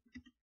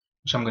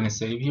 which I'm going to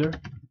save here.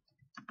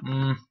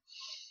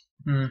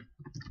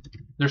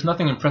 There's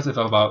nothing impressive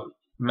about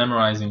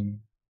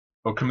memorizing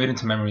or committing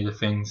to memory the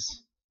things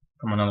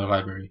from another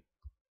library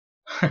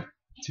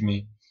to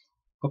me.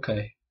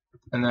 Okay,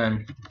 and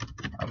then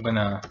I'm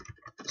gonna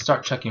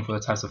start checking for the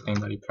types of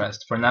things that he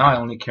pressed. For now, I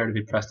only care if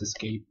he pressed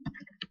escape.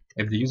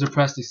 If the user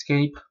pressed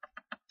escape,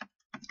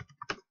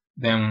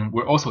 then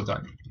we're also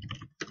done.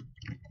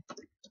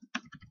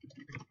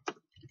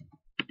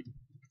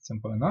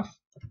 Simple enough.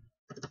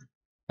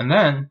 And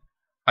then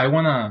I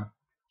want to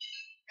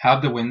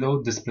have the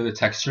window display the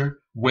texture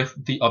with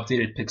the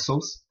updated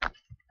pixels.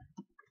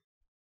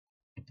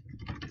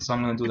 So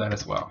I'm going to do that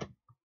as well.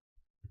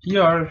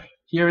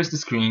 Here is the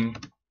screen.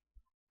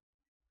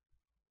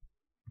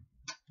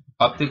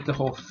 Update the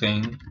whole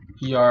thing.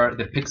 Here are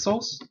the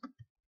pixels.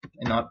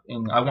 And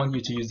I want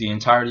you to use the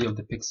entirety of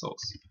the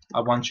pixels.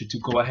 I want you to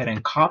go ahead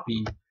and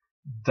copy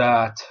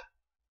that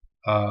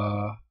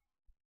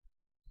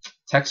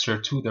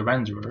texture to the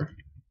renderer.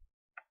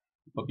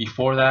 But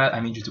before that, I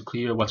need you to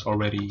clear what's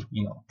already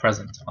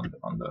present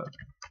on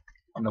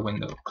the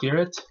window. Clear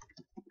it.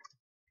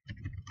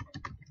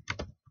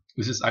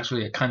 This is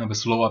actually a kind of a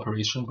slow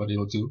operation, but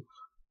it'll do.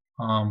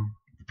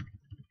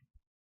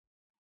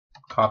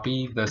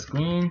 Copy the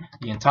screen,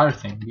 the entire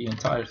thing,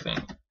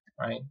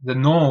 right? The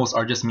nulls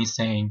are just me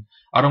saying,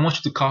 I don't want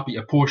you to copy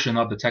a portion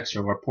of the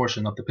texture or a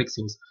portion of the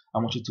pixels. I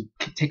want you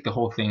to take the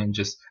whole thing and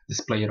just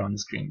display it on the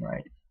screen,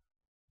 right?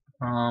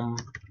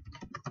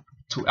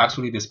 To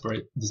actually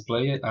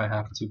display it, I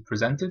have to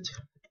present it.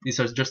 These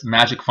are just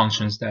magic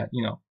functions that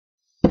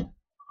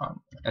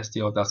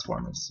SDL does for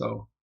me.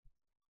 So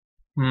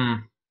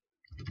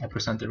I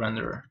present the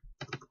renderer.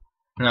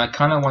 And I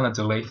kind of want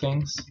to delay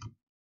things.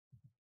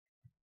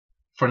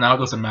 For now, it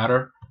doesn't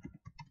matter.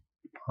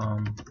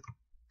 It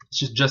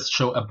should just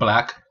show a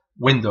black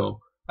window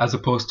as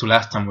opposed to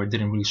last time where it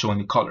didn't really show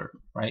any color,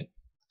 right?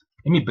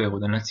 Let me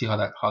build and let's see how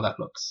that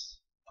looks.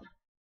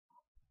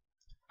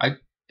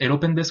 It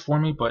opened this for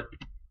me, but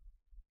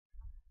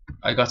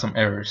I got some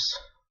errors.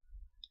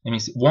 Let me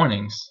see.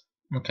 Warnings.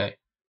 Okay.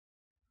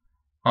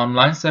 On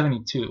line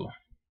 72.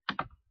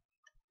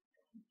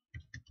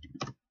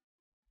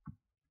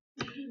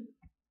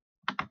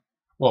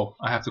 Whoa,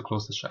 I have to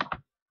close the shell.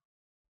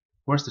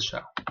 Where's the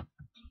shell?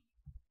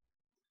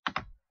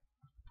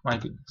 My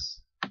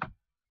goodness.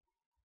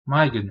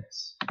 My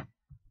goodness.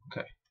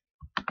 Okay.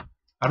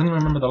 I don't even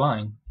remember the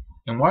line.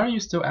 And why are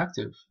you still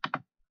active?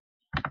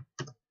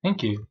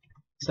 Thank you.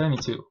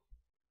 72.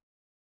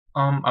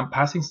 I'm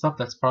passing stuff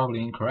that's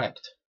probably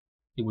incorrect.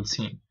 it would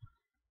seem.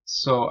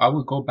 So I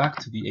will go back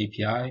to the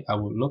API. I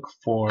will look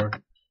for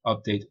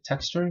update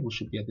texture, which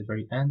should be at the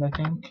very end, I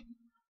think.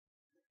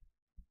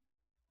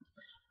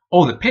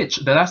 Oh, the pitch.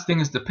 The last thing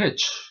is the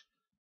pitch.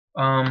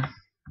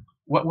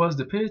 What was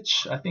the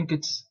pitch? I think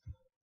it's,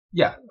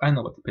 yeah, I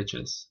know what the pitch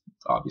is.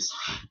 It's obvious.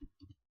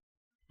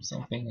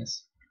 Same thing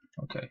as,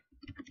 okay.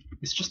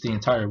 It's just the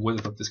entire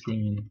width of the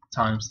screen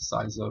times the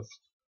size of,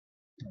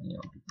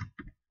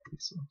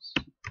 pixels.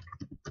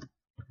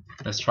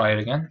 Let's try it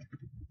again.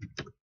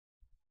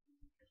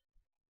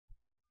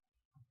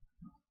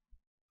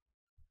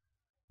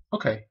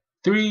 Okay,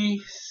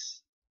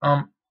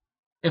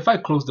 if I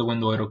close the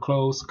window, it'll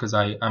close because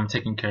I'm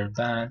taking care of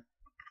that.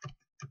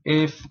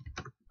 If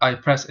I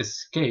press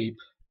escape,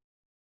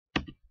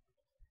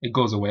 it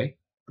goes away,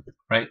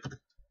 right?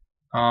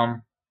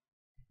 I'm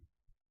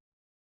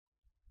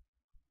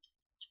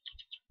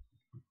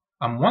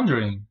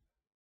wondering,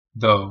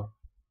 though,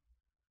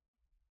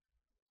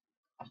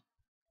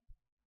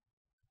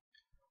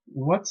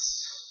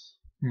 what's,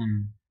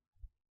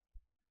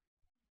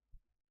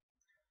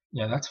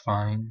 yeah, that's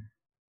fine.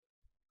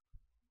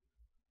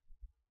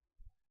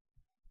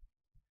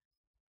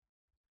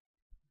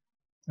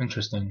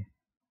 Interesting.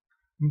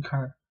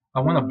 I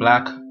want a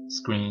black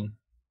screen.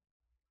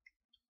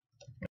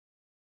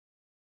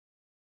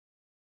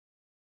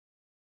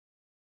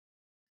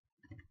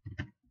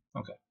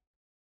 Okay.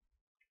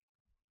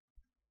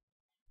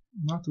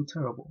 Not too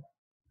terrible.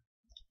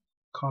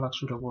 Callout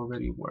should have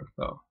already worked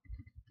though.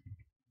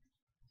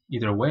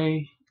 Either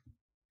way,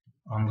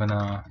 I'm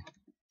gonna,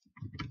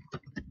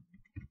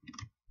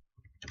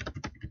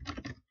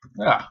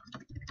 yeah.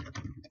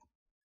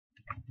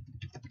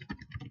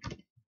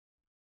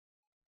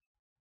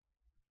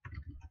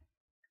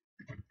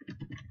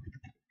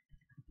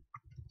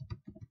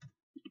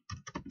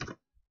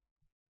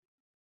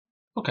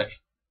 Okay.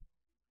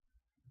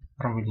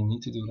 I don't really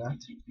need to do that,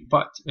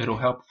 but it'll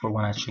help for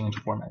when I change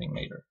formatting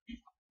later.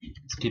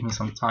 It's give me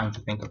some time to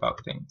think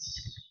about things.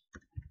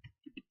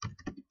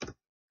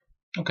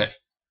 Okay.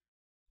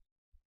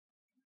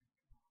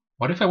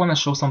 What if I want to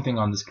show something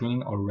on the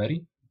screen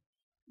already?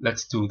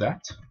 Let's do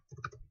that.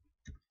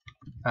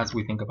 As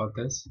we think about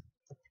this,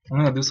 I'm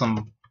gonna do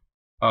some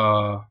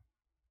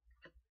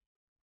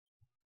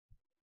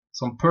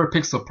per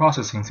pixel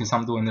processing since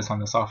I'm doing this on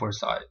the software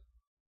side.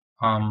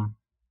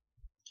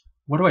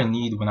 What do I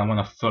need when I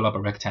want to fill up a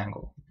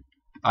rectangle?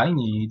 I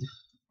need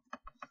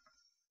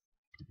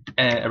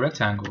a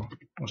rectangle,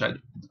 which I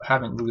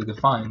haven't really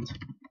defined.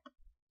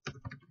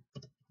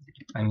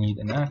 I need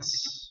an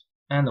X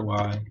and a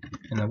Y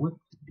and a width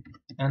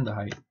and the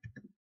height.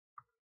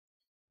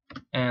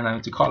 And I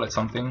need to call it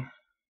something.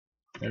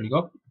 There you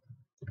go.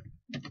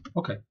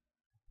 Okay.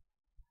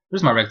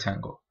 Here's my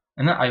rectangle.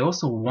 And then I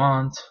also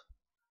want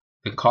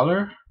the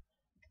color,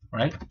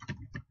 right?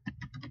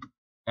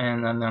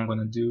 And then I'm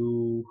gonna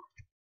do,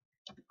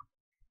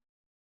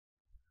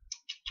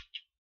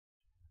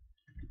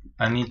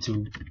 I need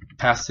to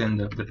pass in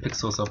the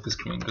pixels of the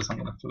screen because I'm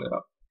gonna fill it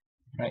up,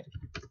 right?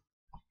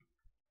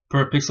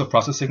 Per pixel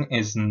processing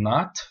is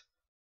not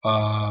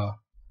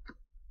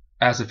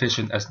as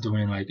efficient as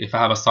doing, like, if I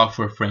have a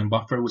software frame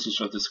buffer which is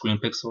just the screen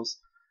pixels,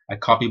 I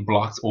copy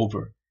blocks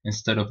over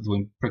instead of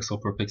doing pixel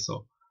per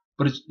pixel.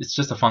 But it's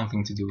just a fun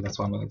thing to do. That's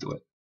why I'm gonna do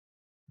it.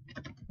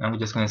 And we're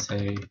just gonna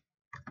say,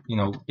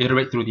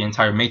 iterate through the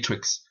entire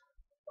matrix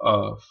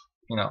of,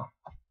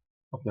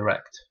 of the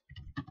rect.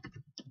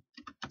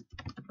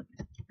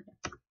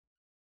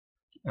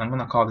 And I'm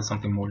gonna call this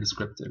something more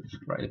descriptive,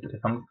 right?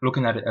 If I'm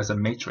looking at it as a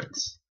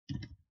matrix,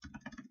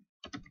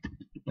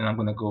 then I'm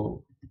gonna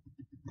go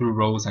through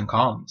rows and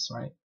columns,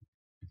 right?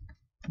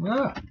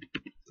 Yeah.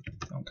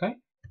 Okay,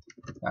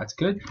 that's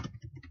good.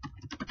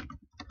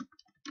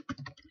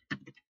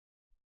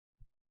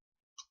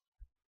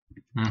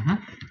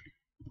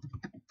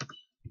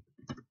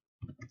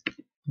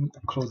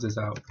 Close this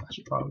out. I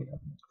should probably have.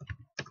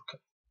 Okay.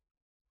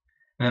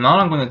 And then all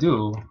I'm gonna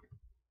do,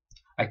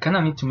 I kind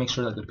of need to make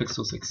sure that the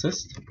pixels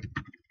exist,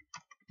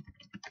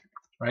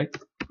 right?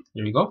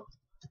 There you go.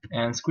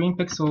 And screen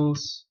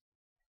pixels,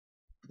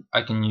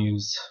 I can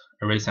use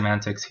array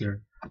semantics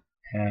here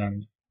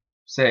and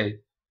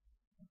say,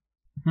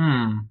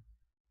 I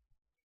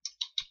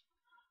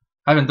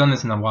haven't done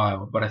this in a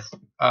while, but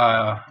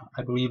I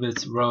believe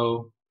it's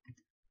row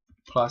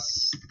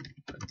plus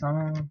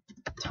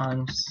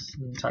times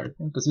the entire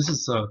thing, because this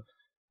is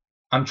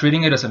I'm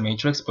treating it as a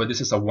matrix, but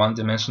this is a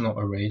one-dimensional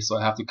array, so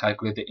I have to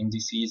calculate the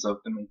indices of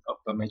the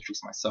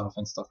matrix myself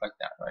and stuff like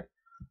that, right?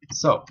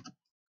 So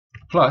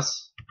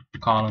plus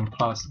column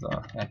plus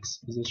the X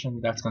position,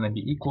 that's going to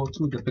be equal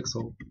to the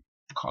pixel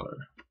color.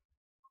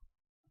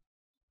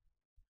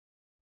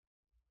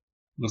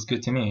 Looks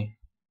good to me.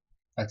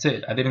 That's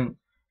it. I didn't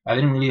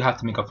really have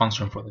to make a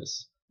function for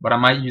this, but I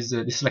might use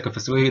it. This is like a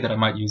facility that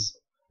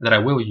I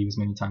will use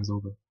many times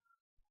over.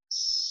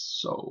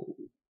 So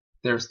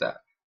there's that.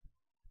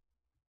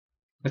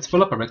 Let's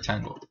fill up a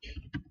rectangle.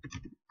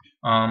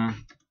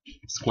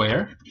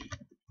 Square.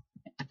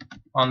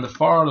 On the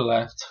far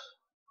left,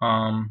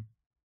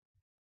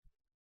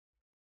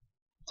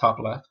 top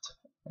left,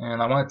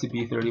 and I want it to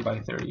be 30 by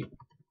 30,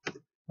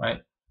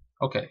 right?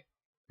 Okay.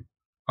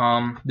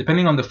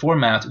 Depending on the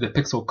format, the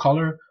pixel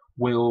color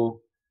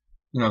will,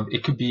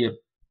 it could be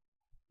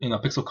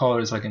pixel color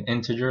is like an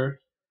integer,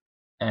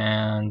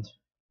 and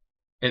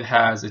it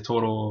has a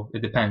total,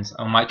 it depends.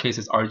 In my case,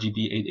 it's RGB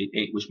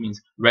 888, which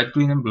means red,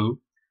 green, and blue,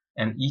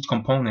 and each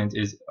component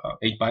is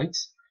 8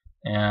 bytes,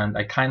 and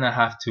I kind of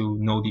have to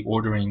know the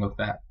ordering of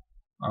that.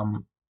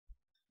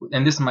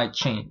 And this might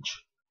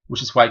change,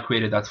 which is why I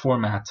created that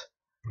format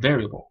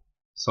variable.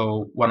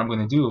 So what I'm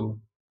going to do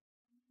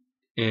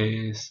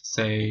is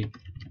say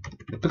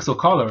the pixel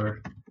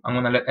color, I'm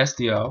going to let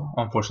SDL,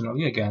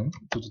 unfortunately, again,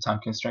 due to time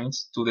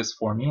constraints, do this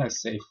for me. I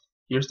say,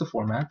 here's the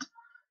format,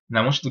 and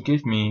I want you to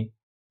give me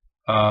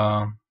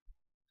a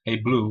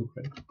blue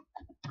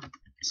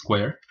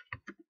square.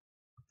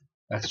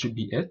 That should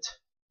be it.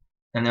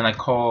 And then I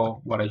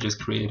call what I just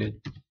created,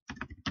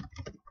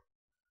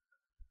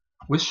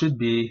 which should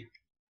be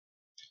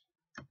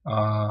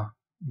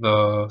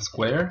the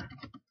square,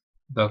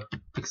 the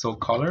pixel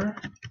color,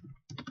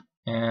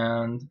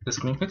 and the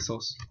screen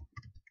pixels.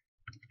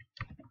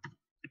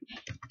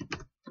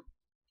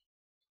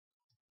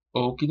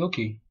 Okie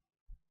dokie.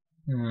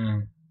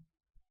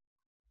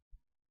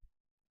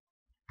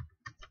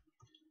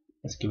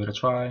 Let's give it a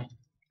try.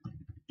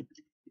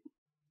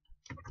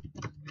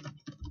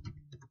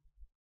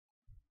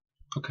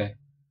 Okay.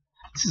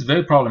 This is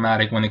very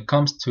problematic when it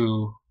comes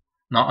to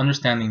not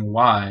understanding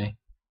why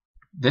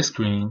this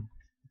screen,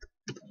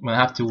 when I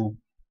have to,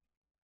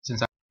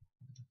 since I,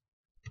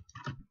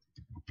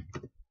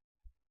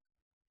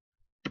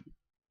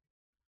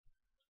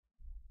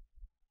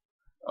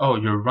 oh,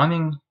 you're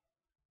running,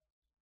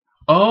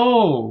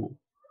 oh,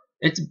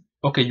 it's,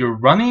 okay, you're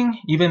running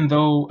even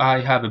though I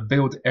have a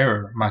build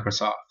error,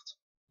 Microsoft.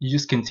 You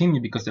just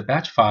continue because the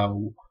batch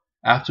file,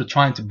 after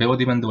trying to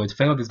build even though it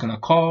failed, is going to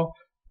call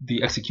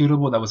the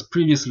executable that was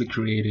previously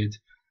created,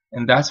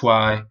 and that's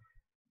why,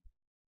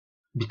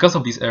 because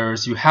of these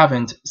errors, you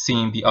haven't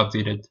seen the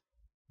updated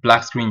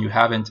black screen. You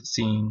haven't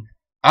seen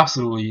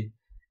absolutely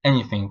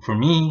anything for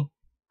me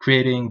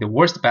creating the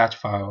worst batch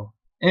file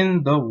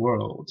in the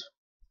world.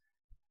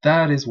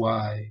 That is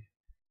why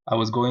I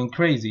was going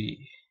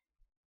crazy.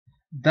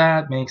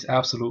 That makes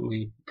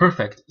absolutely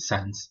perfect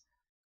sense,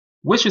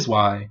 which is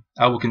why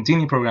I will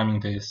continue programming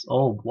this.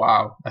 Oh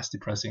wow, that's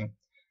depressing.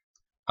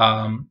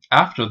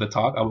 After the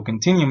talk, I will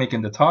continue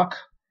making the talk.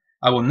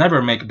 I will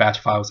never make batch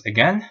files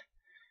again.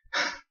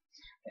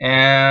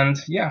 And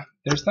yeah,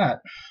 there's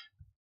that.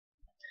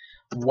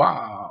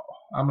 Wow.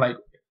 I'm like,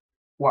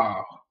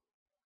 wow.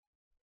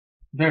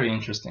 Very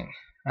interesting.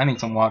 I need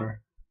some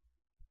water.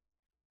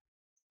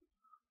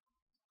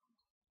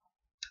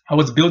 I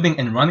was building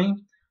and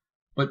running,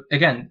 but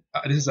again,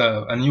 this is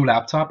a new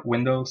laptop,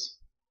 Windows.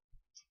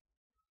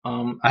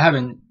 I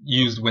haven't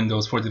used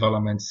Windows for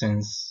development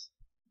since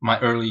my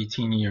early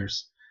teen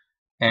years,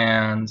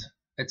 and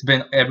it's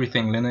been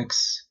everything Linux.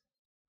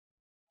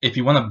 If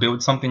you want to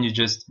build something, you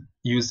just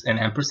use an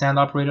ampersand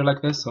operator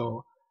like this.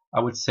 So I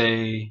would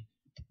say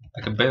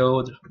like a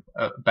build,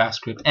 a bash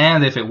script,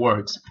 and if it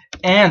works,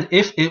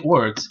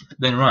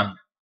 then run,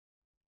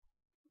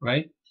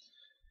 right?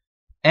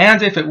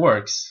 And if it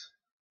works,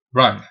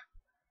 run.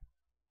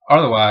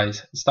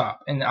 Otherwise, stop.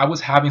 And I was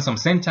having some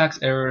syntax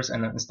errors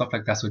and stuff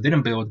like that, so it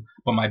didn't build,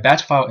 but my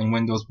batch file in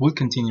Windows would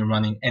continue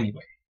running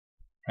anyway,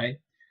 right?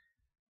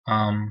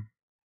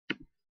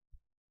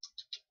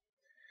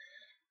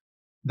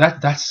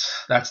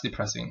 That's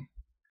depressing.